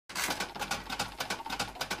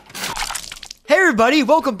Hey everybody,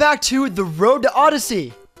 welcome back to The Road to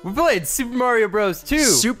Odyssey. We played Super Mario Bros. 2.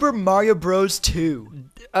 Super Mario Bros. 2.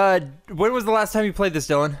 When was the last time you played this,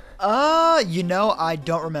 Dylan? I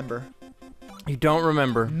don't remember. You don't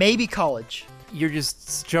remember. Maybe college. You're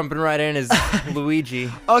just jumping right in as Luigi.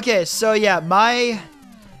 Okay, so yeah,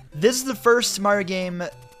 this is the first Mario game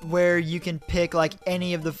where you can pick like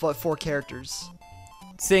any of the four characters.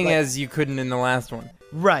 Seeing as you couldn't in the last one.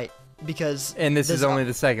 Right, because... And this is only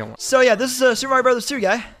the second one. So yeah, this is Super Mario Bros. 2,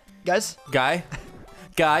 guys. Guy,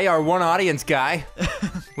 our one audience guy.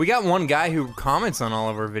 We got one guy who comments on all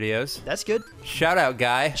of our videos. This good. Shout out,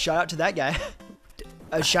 Guy. Shout out to that guy.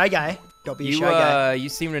 A shy guy. Don't be a shy guy. You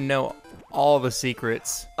seem to know all the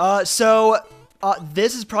secrets.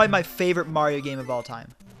 This is probably my favorite Mario game of all time.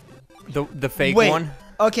 The fake one?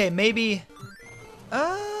 Okay, maybe...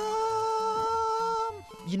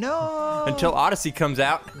 Until Odyssey comes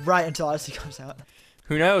out. Right, until Odyssey comes out.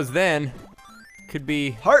 Who knows then? Could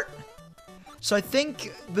be... Heart! So I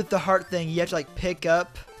think with the heart thing, you have to like pick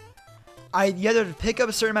up... you either have to pick up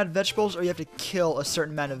a certain amount of vegetables or you have to kill a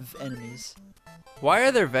certain amount of enemies. Why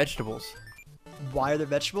are there vegetables? Why are there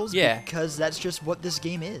vegetables? Yeah. Because that's just what this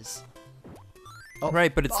game is. Oh,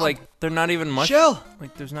 right, but it's like, they're not even mushrooms. Chill!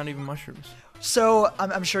 Like, there's not even mushrooms. So,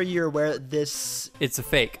 I'm sure you're aware that this... It's a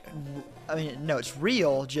fake. I mean, no, it's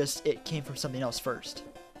real, just it came from something else first.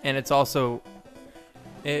 And it's also...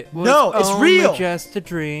 It was no, it's only real! just a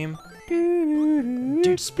dream.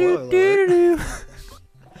 Dude, spoiler alert.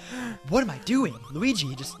 What am I doing?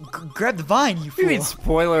 Luigi, just grab the vine, you fool. You mean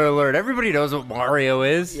spoiler alert? Everybody knows what Mario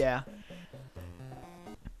is. Yeah.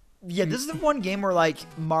 Yeah, this is the one game where, like,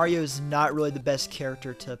 Mario's not really the best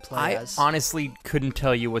character to play as. I honestly couldn't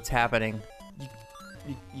tell you what's happening.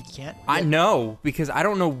 You can't? I know, because I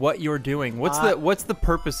don't know what you're doing. What's the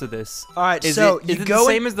purpose of this? Alright, is so it the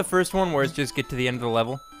same as the first one, where it's just get to the end of the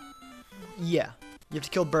level? Yeah. You have to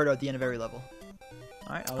kill Birdo at the end of every level.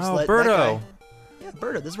 Alright, I'll just Oh, let Birdo. that guy... Yeah,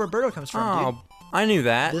 Birdo. This is where Birdo comes from, dude. I knew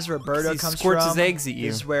that. This is where Birdo comes from. He squirts his eggs at you.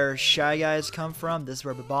 This is where Shy Guys come from. This is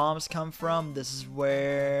where the bombs come from. This is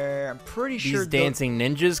where... I'm pretty sure... These dancing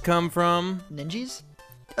ninjas come from. Ninjas?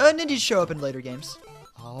 Ninjas show up in later games.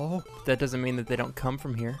 Oh. That doesn't mean that they don't come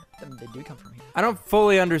from here. They do come from here. I don't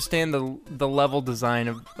fully understand the level design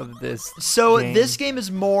of this So game. this game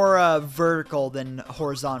is more vertical than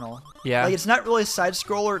horizontal. Yeah. Like, it's not really a side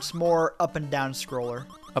scroller, it's more up and down scroller.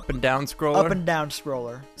 Up and down scroller? Up and down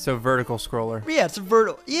scroller. So vertical scroller. Yeah, it's a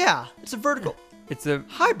vertical. Yeah, it's a vertical. It's a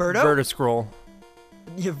Hi, Birdo. vertiscroll.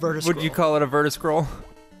 Yeah, vertiscroll. Would you call it a vertiscroll?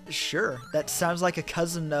 Sure. That sounds like a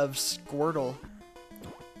cousin of Squirtle.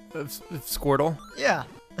 Of Squirtle? Yeah.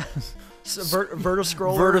 So,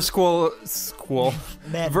 vertiscroller. Vertiscroll.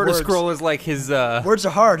 Man, vertiscroll is like his. Words are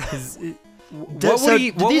hard. What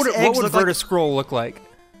would vertiscroll look like?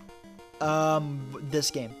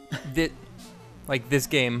 This game. Like this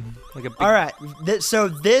game. Like a big... All right. So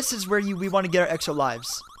this is where we want to get our extra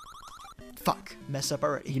lives. Fuck. Mess up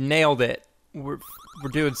already. You nailed it. We're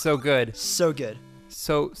doing so good. So good.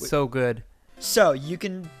 So good. So you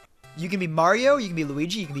can be Mario, you can be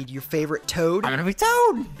Luigi, you can be your favorite Toad. I'm gonna be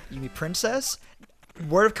Toad. You can be Princess.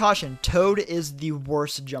 Word of caution: Toad is the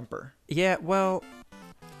worst jumper. Yeah. Well,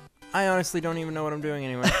 I honestly don't even know what I'm doing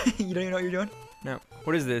anymore. You don't even know what you're doing? No.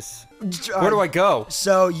 What is this? Where do I go?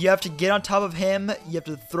 So you have to get on top of him, you have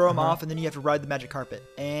to throw him off, and then you have to ride the magic carpet.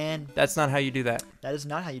 And that's not how you do that. That is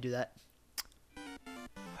not how you do that.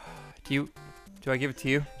 Do I give it to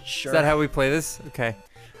you? Sure. Is that how we play this? Okay.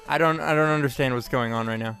 I don't understand what's going on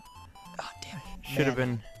right now. Oh, damn it. Should have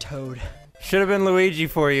been Toad. Should have been Luigi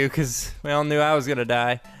for you, because we all knew I was gonna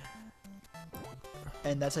die.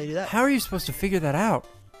 And that's how you do that. How are you supposed to figure that out?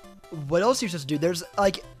 What else are you supposed to do? There's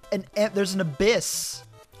like there's an abyss.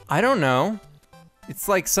 I don't know. It's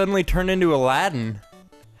like suddenly turned into Aladdin.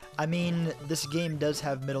 I mean, this game does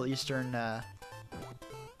have Middle Eastern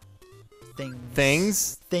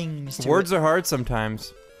things. Things. Words are hard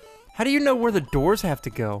sometimes. How do you know where the doors have to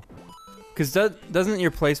go? Because doesn't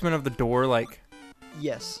your placement of the door like...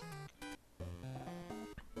 Yes.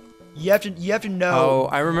 You have to know... Oh,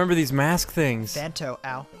 I remember these mask things. Fanto,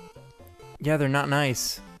 ow. Yeah, they're not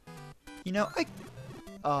nice. You know,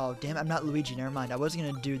 oh, damn, I'm not Luigi, never mind. I was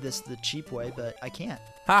going to do this the cheap way, but I can't.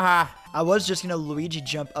 Haha. I was just going to Luigi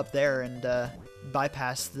jump up there and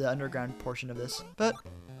bypass the underground portion of this, but...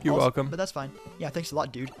 You're welcome. But that's fine. Yeah, thanks a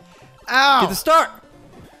lot, dude. Ow! Get the star!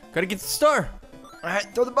 Gotta get the star!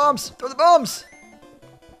 Alright, throw the bombs! Throw the bombs!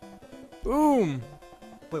 Boom!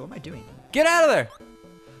 Wait, what am I doing? Get out of there!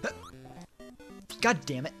 God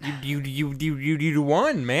damn it. You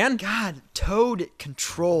won, man. God, Toad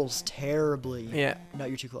controls terribly. Yeah. No,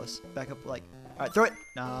 you're too close. Back up, like... right, throw it.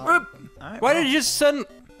 No. All right, Why did you just suddenly?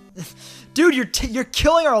 Dude, you're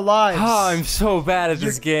killing our lives. Oh, I'm so bad at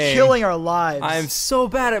this game. Killing our lives. I'm so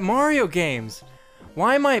bad at Mario games.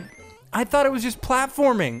 Why am I thought it was just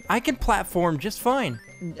platforming. I can platform just fine.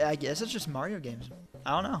 I guess it's just Mario games.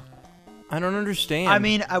 I don't know. I don't understand. I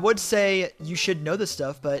mean, I would say you should know this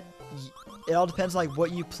stuff, but it all depends like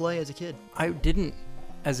what you play as a kid. I didn't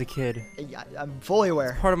as a kid. I'm fully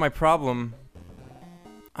aware. Part of my problem.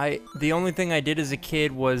 The only thing I did as a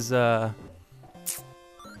kid was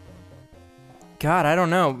God, I don't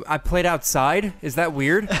know. I played outside. Is that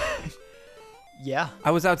weird? Yeah. I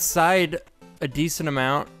was outside a decent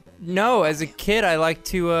amount. No, as a kid, I like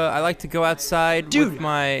to go outside with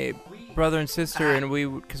my brother and sister, and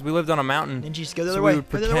because we lived on a mountain. Ninjas, go the so other way. we would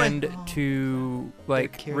pretend to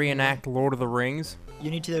like reenact Lord of the Rings. You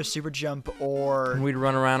need to either super jump or. And we'd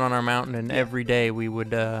run around on our mountain, and every day we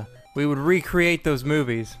would recreate those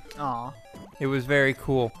movies. Aw. It was very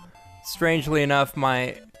cool. Strangely enough,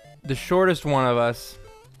 the shortest one of us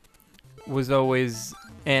was always,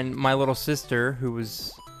 and my little sister, who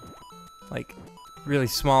was like really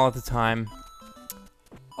small at the time,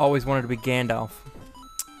 always wanted to be Gandalf.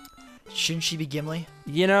 Shouldn't she be Gimli?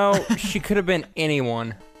 You know, she could have been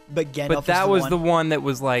anyone. But Gandalf But that was the one that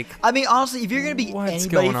was like. I mean, honestly, if you're gonna be what's anybody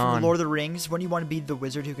going from on? Lord of the Rings, wouldn't you want to be the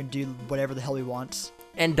wizard who can do whatever the hell he wants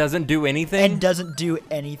And doesn't do anything? and doesn't do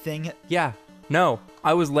anything? Yeah. No,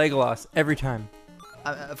 I was Legolas every time.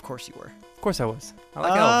 Of course you were. Of course I was. I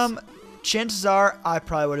like elves. Chances are I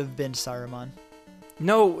probably would have been Saruman.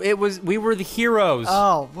 No, we were the heroes.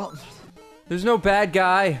 Oh well, There's no bad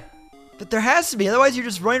guy. but there has to be. Otherwise, you're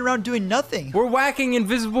just running around doing nothing. We're whacking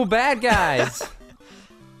invisible bad guys.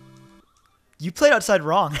 You played outside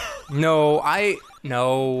wrong. No.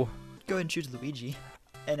 Go ahead and choose Luigi,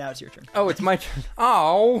 and now it's your turn. Oh, it's my turn.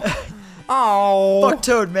 Oh. Oh. Fuck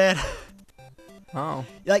Toad, man. Oh.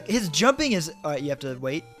 Like his jumping is. All right, you have to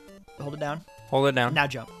wait. Hold it down. Hold it down. Now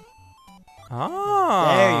jump. Oh.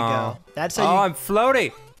 There you go. That's how Oh, you. I'm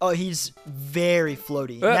floaty. Oh, he's very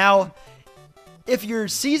floaty. Now, if you're a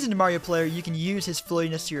seasoned Mario player, you can use his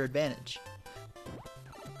floatiness to your advantage.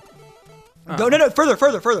 Go, no,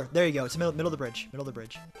 further. There you go. It's middle of the bridge. Middle of the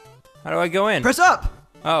bridge. How do I go in? Press up.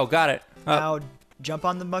 Oh, got it. Now, jump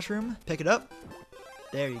on the mushroom. Pick it up.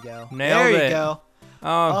 There you go. Nailed there it. you go.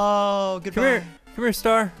 Oh. Oh, goodbye. Come here,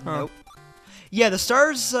 Star. Oh. Nope. Yeah, the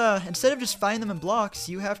stars, instead of just finding them in blocks,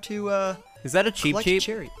 you have to, Is that a cheap collect cheap?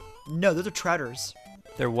 cherry. No, those are trouters.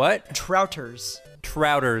 They're what? Trouters.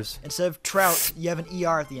 Trouters. Instead of trout, you have an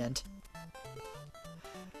ER at the end.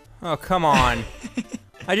 Oh, come on.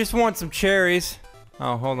 I just want some cherries.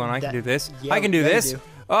 Oh, hold on. I can do this. Yeah, I can do yeah, you this. do.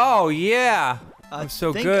 Oh, yeah. I'm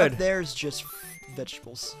so think good. Up there's just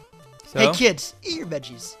vegetables. So? Hey, kids, eat your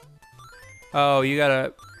veggies. Oh, you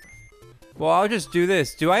gotta. Well, I'll just do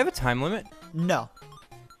this. Do I have a time limit? No.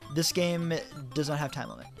 This game does not have time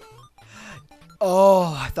limit.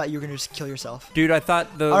 Oh, I thought you were gonna just kill yourself. Dude, I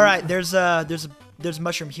thought the. All right, there's a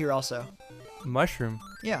mushroom here also. Mushroom.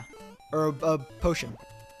 Yeah, or a potion.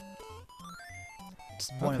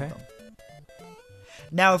 It's one Okay. of them.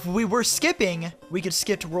 Now, if we were skipping, we could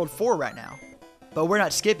skip to World 4 right now. But we're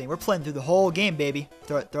not skipping. We're playing through the whole game, baby.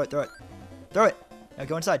 Throw it. Throw it. Now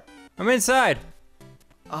go inside. I'm inside.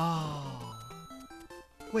 Oh.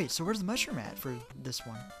 Wait, so where's the mushroom at for this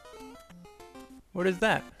one? What is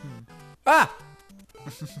that? Ah!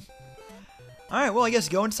 Alright, well, I guess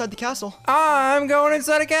go inside the castle. I'm going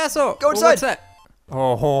inside a castle. Go inside. What's that?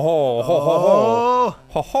 Oh, ho, ho, ho, ho, ho. Oh.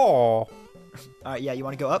 Ho, ho. Alright, yeah, you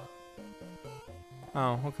want to go up?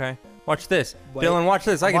 Oh, okay. Watch this. Wait. Dylan, watch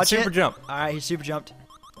this. I can Watch super it. jump. Alright, he super jumped.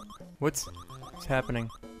 What's happening?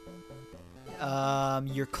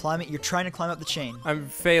 You're trying to climb up the chain. I'm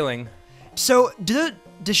failing. So, do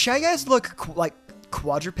Shy Guys look like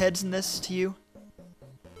quadrupeds in this to you?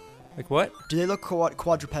 Like what? Do they look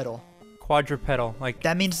quadrupedal? Quadrupedal. Like,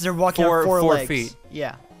 That means they're walking Four- on four four legs. feet.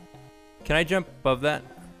 Yeah. can I jump above that?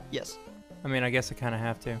 Yes. I mean, I guess I kind of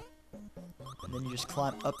have to. And then you just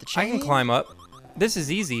climb up the chain. I can climb up. This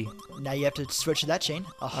is easy. Now you have to switch to that chain.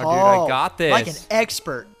 Oh, dude, I got this. Like an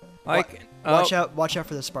expert. Like, Watch out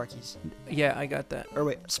for the Sparkies. Yeah, I got that. Or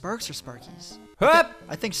wait, Sparks or Sparkies? Hup!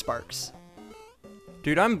 I think Sparks.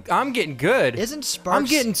 Dude, I'm getting good. Isn't Sparks? I'm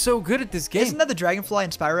getting so good at this game. Isn't that the dragonfly in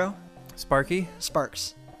Spyro? Sparky?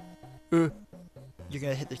 Sparks. Uh, You're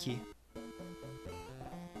gonna hit the key.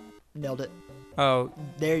 Nailed it. oh,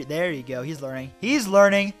 There you go. He's learning. He's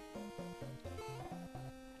learning.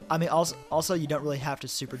 I mean, also, you don't really have to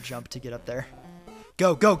super jump to get up there.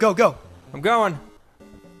 Go. I'm going.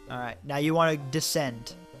 All right, now you want to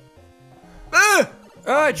descend. Oh,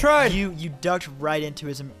 I tried. You ducked right into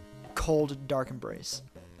his cold, dark embrace.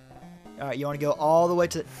 All right, you want to go all the way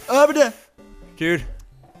to... Dude,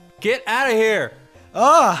 get out of here.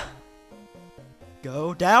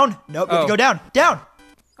 Go down. Nope, you have to go down. Down.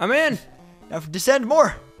 I'm in. Now descend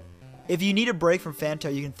more. If you need a break from Phanto,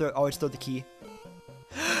 you can always throw the key.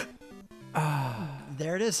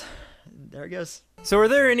 There it is. There it goes. So are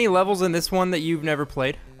there any levels in this one that you've never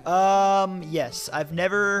played? Yes. I've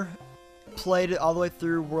never played it all the way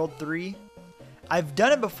through World 3. I've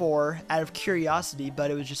done it before out of curiosity,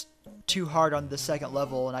 but it was just too hard on the second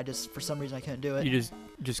level, and I just, for some reason, I couldn't do it. You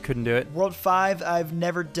just couldn't do it? World 5, I've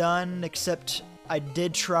never done, except I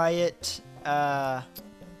did try it, I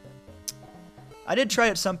did try it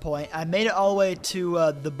at some point. I made it all the way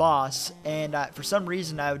to the boss, and for some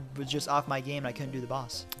reason I was just off my game and I couldn't do the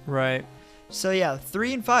boss. Right. So yeah,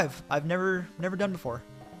 3 and 5 I've never done before.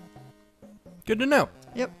 Good to know.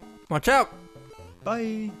 Yep. Watch out.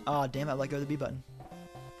 Bye. Aw, damn it, I let go of the B button.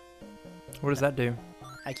 What does that do?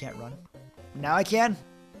 I can't run. Now I can.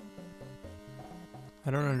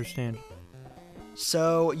 I don't understand.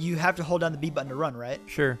 So you have to hold down the B button to run, right?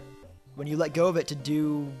 Sure. When you let go of it to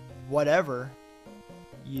do whatever,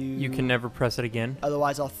 you can never press it again.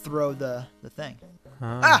 Otherwise, I'll throw the thing.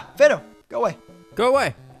 Phantom, go away. Go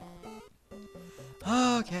away.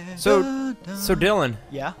 Okay. So Dylan.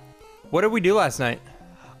 Yeah. What did we do last night?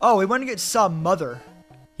 Oh, we went to get some Mother.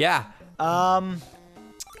 Yeah. I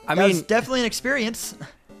mean, was definitely an experience.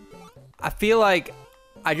 I feel like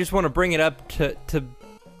I just want to bring it up to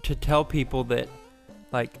tell people that,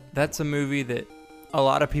 like, that's a movie that a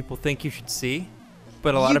lot of people think you should see,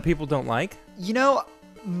 but a lot of people don't like. You know,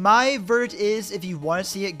 my verdict is if you want to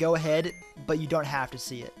see it, go ahead, but you don't have to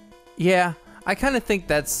see it. Yeah, I kind of think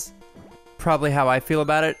that's probably how I feel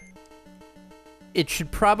about it. It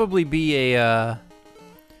should probably be a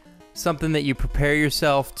something that you prepare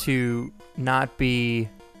yourself to not be.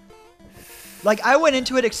 Like, I went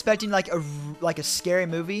into it expecting like a scary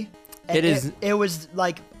movie. And it was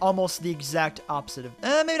like almost the exact opposite of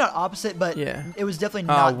maybe not opposite, but yeah. It was definitely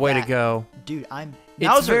not. Oh, way that. to go, dude!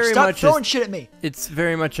 Stop throwing shit at me. It's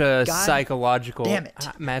very much a psychological. Damn it!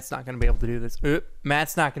 Matt's not gonna be able to do this.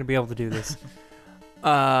 Matt's not gonna be able to do this.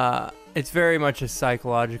 It's very much a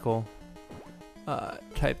psychological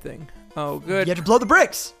type thing. Oh, good. You have to blow the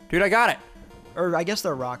bricks, dude. I got it. Or I guess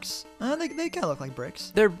they're rocks. They kind of look like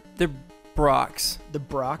bricks. They're Brocks. The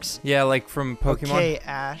Brocks. Yeah, like from Pokemon. Okay,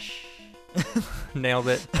 Ash. Nailed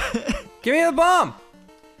it. Give me the bomb.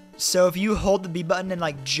 So if you hold the B button and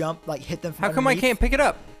like jump, like hit them from How come I can't pick it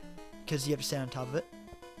up? Because you have to stand on top of it.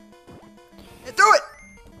 And throw it!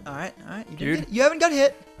 Alright. You haven't got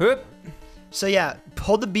hit. Whoop. So yeah,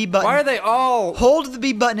 hold the B button. Why are they all... Hold the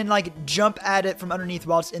B button and like jump at it from underneath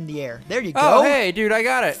while it's in the air. There you go. Oh, hey, dude, I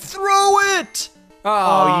got it. Throw it!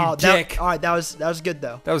 Oh, you dick. Alright, that was good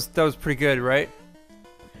though. That was pretty good, right?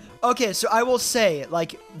 Okay, so I will say,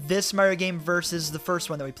 like, this Mario game versus the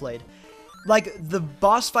first one that we played. Like, the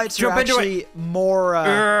boss fights are actually more...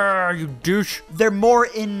 you douche. They're more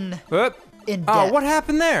in depth. Oh, what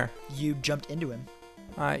happened there? You jumped into him.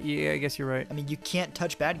 Yeah, I guess you're right. I mean, you can't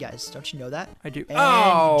touch bad guys. Don't you know that? I do.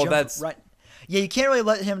 And that's... right. Yeah, you can't really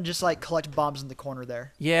let him just, like, collect bombs in the corner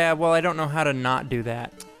there. Yeah, well, I don't know how to not do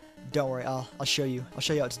that. Don't worry, I'll show you. I'll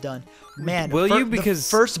show you how it's done. Man, will you? Because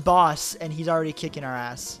the first boss, and he's already kicking our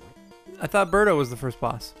ass. I thought Birdo was the first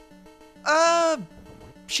boss.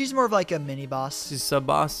 She's more of like a mini boss. She's a sub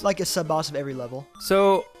boss. Like a sub boss of every level.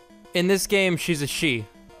 So, in this game, she's a she.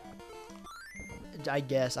 I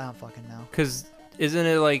guess I don't fucking know. Cause isn't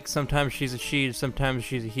it like sometimes she's a she, sometimes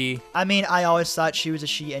she's a he? I mean, I always thought she was a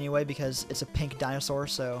she anyway because it's a pink dinosaur,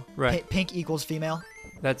 so right. Pink equals female.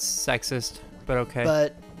 That's sexist, but okay.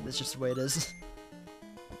 But that's just the way it is.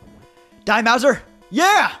 Die, Mauser!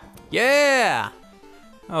 Yeah! Yeah!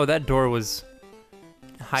 Oh, that door was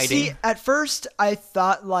hiding. See, at first I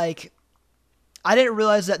thought like I didn't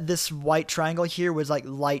realize that this white triangle here was like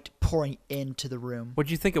light pouring into the room.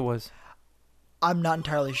 What'd you think it was? I'm not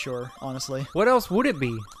entirely sure, honestly. What else would it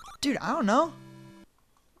be? Dude, I don't know.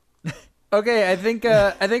 Okay, I think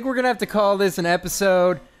we're gonna have to call this an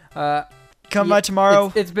episode. Come by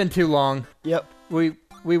tomorrow. It's been too long. Yep. We're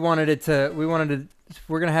gonna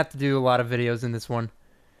have to do a lot of videos in this one.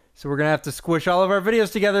 So we're gonna have to squish all of our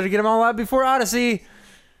videos together to get them all out before Odyssey.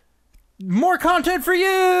 More content for you!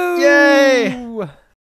 Yay!